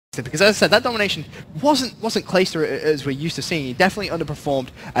Because as I said, that domination wasn't Clayster as we're used to seeing. He definitely underperformed,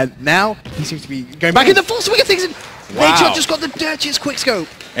 and now he seems to be going back in the full swing of things. And wow. Nadeshot just got the dirtiest quickscope.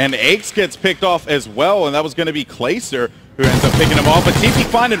 And Aches gets picked off as well, and that was going to be Clayster who ends up picking him off. But TP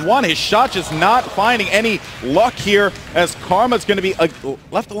finding one. His shot just not finding any luck here, as Karma's going to be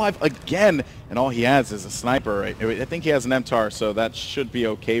left alive again, and all he has is a sniper. I think he has an MTAR, so that should be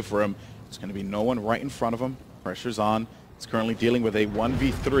okay for him. There's going to be no one right in front of him. Pressure's on. He's currently dealing with a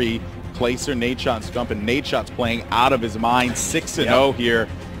 1v3. Clayster, Nadeshot, and Scump, and Nadeshot's playing out of his mind. 6-0 here.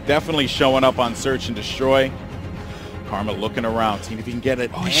 Definitely showing up on Search and Destroy. Karma looking around, seeing if he can get it.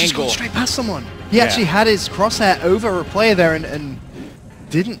 Oh, he's just gone straight past someone. He actually had his crosshair over a player there and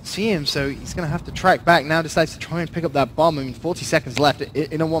didn't see him, so he's going to have to track back. Now decides to try and pick up that bomb. I mean, 40 seconds left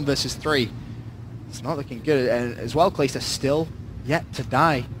in a 1 versus 3. It's not looking good. And as well, Clayster still yet to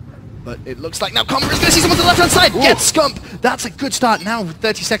die. But it looks like now Karma is going to see someone to the left-hand side. Get Scump. That's a good start now with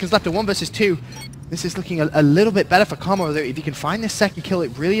 30 seconds left at 1 versus 2. This is looking a little bit better for Karma. Although if he can find this second kill, it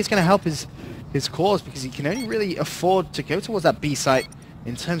really is going to help his cause, because he can only really afford to go towards that B site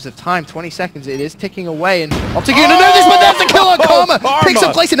in terms of time. 20 seconds. It is ticking away. And Optic going to know this, but there's the kill on Karma. Picks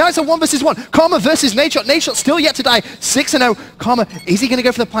up Clayster. Now it's a 1 versus 1. Karma versus Nadeshot. Nadeshot still yet to die. 6-0. Karma, is he going to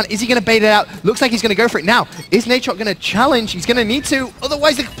go for the plant? Is he going to bait it out? Looks like he's going to go for it now. Is Nadeshot going to challenge? He's going to need to.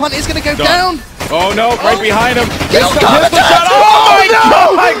 Otherwise, the plant is going to go down. Oh no, right behind him. Karma,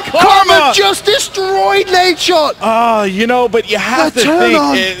 oh my God, Karma just destroyed Nadeshot. You know, but you have to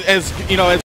think, as you know, as